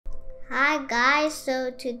Hi guys,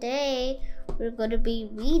 so today we're going to be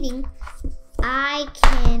reading I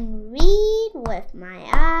Can Read With My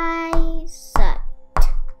Eyes Shut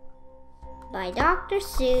by Dr.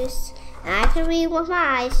 Seuss. And I can read with my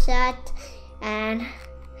eyes shut, and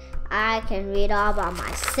I can read all by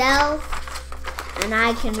myself, and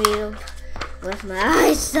I can read with my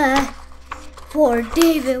eyes shut for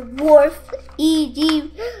David Worf,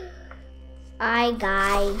 E.G.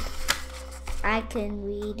 I can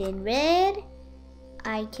read in red,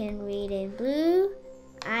 I can read in blue,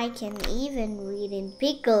 I can even read in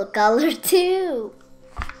pickle color too.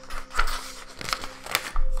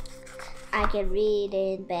 I can read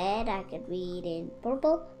in red, I can read in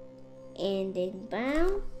purple and in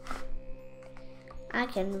brown. I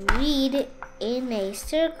can read in a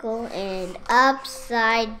circle and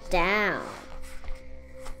upside down.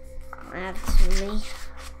 I have to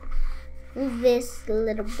move this a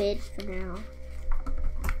little bit for now.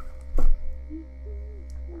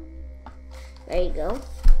 There you go.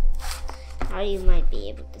 Now you might be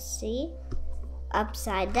able to see.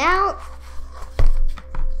 Upside down.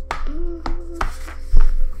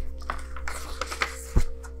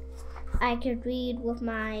 I can read with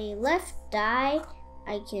my left eye.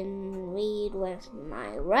 I can read with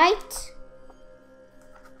my right.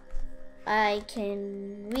 I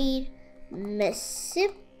can read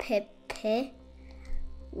Mississippi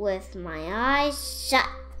with my eyes shut.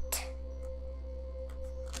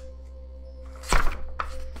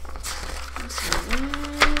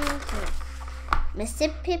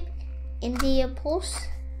 Mississippi, Indianapolis,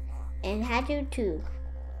 and Hatcher too.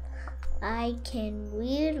 I can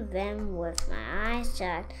read them with my eyes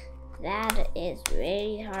shut. That is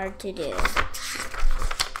very hard to do.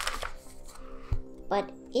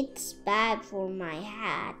 But it's bad for my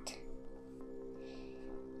hat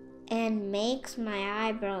and makes my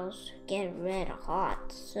eyebrows get red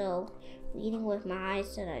hot. So reading with my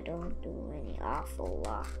eyes shut, I don't do any awful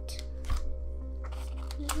lot.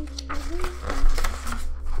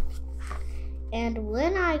 And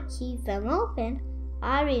when I keep them open,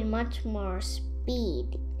 I read much more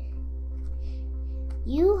speed.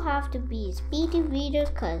 You have to be a speedy reader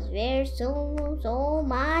because there's so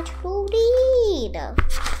much to read.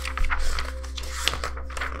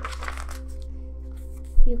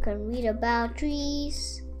 You can read about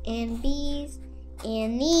trees and bees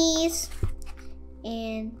and knees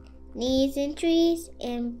and trees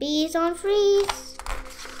and bees on trees.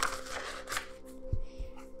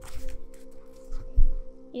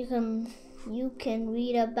 You can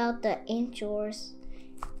read about the inchworms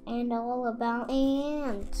and all about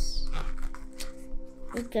ants.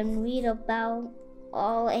 You can read about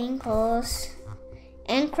all ankles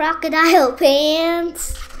and crocodile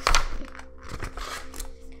pants.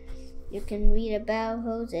 You can read about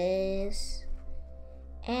hoses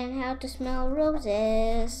and how to smell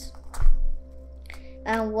roses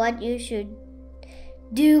and what you should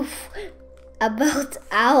do about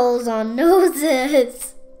owls on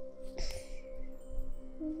noses.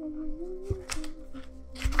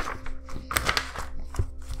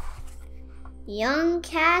 Young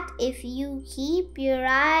cat, if you keep your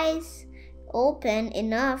eyes open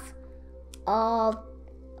enough, all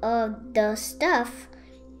of the stuff,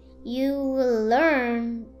 you will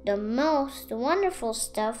learn the most wonderful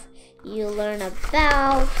stuff. You learn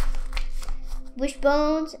about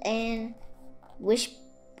fishbones and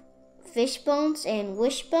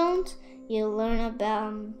wishbones. You learn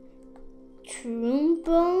about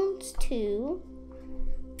trombones too,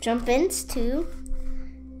 trumpets too.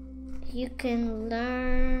 You can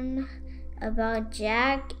learn about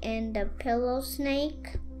Jack and the pillow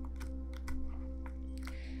snake,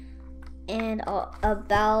 and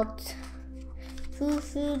about Foo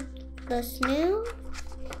the Snoo.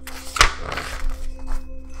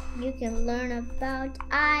 You can learn about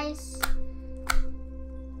ice.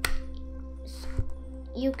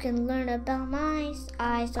 You can learn about mice,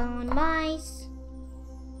 eyes on mice,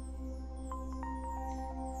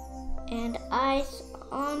 and eyes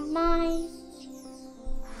on mice.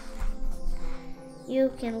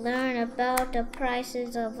 You can learn about the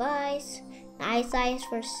prices of ice. Nice ice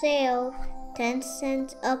for sale, 10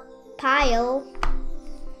 cents a pile.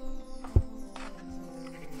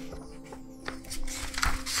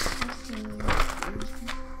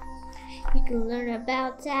 You can learn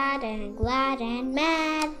about sad and glad and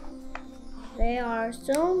mad. There are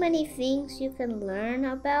so many things you can learn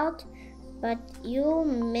about, but you'll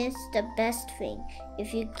miss the best thing.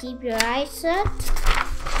 If you keep your eyes shut,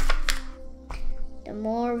 the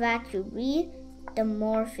more that you read, the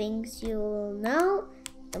more things you'll know,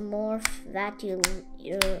 the more that you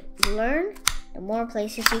learn, the more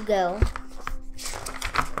places you go.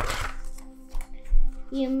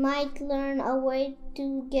 You might learn a way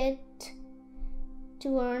to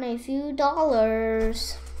earn a few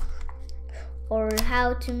dollars, or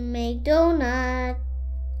how to make donuts,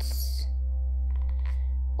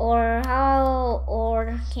 or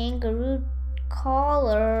kangaroo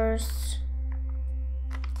collars.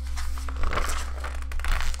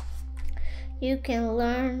 You can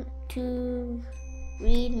learn to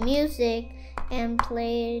read music and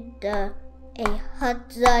play a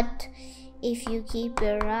hut if you keep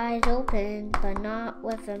your eyes open but not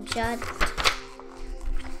with them shut.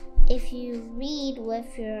 If you read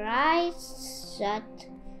with your eyes shut,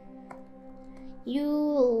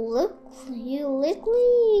 you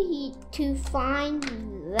likely to find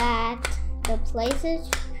that the places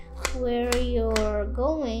where you're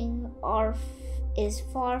going is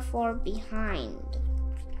far behind.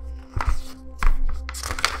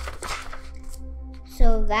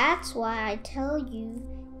 So that's why I tell you,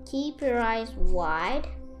 keep your eyes wide,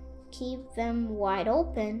 keep them wide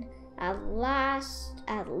open, at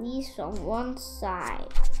least on one side.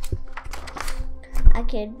 I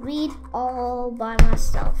can read all by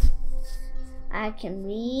myself.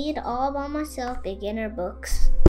 Beginner books.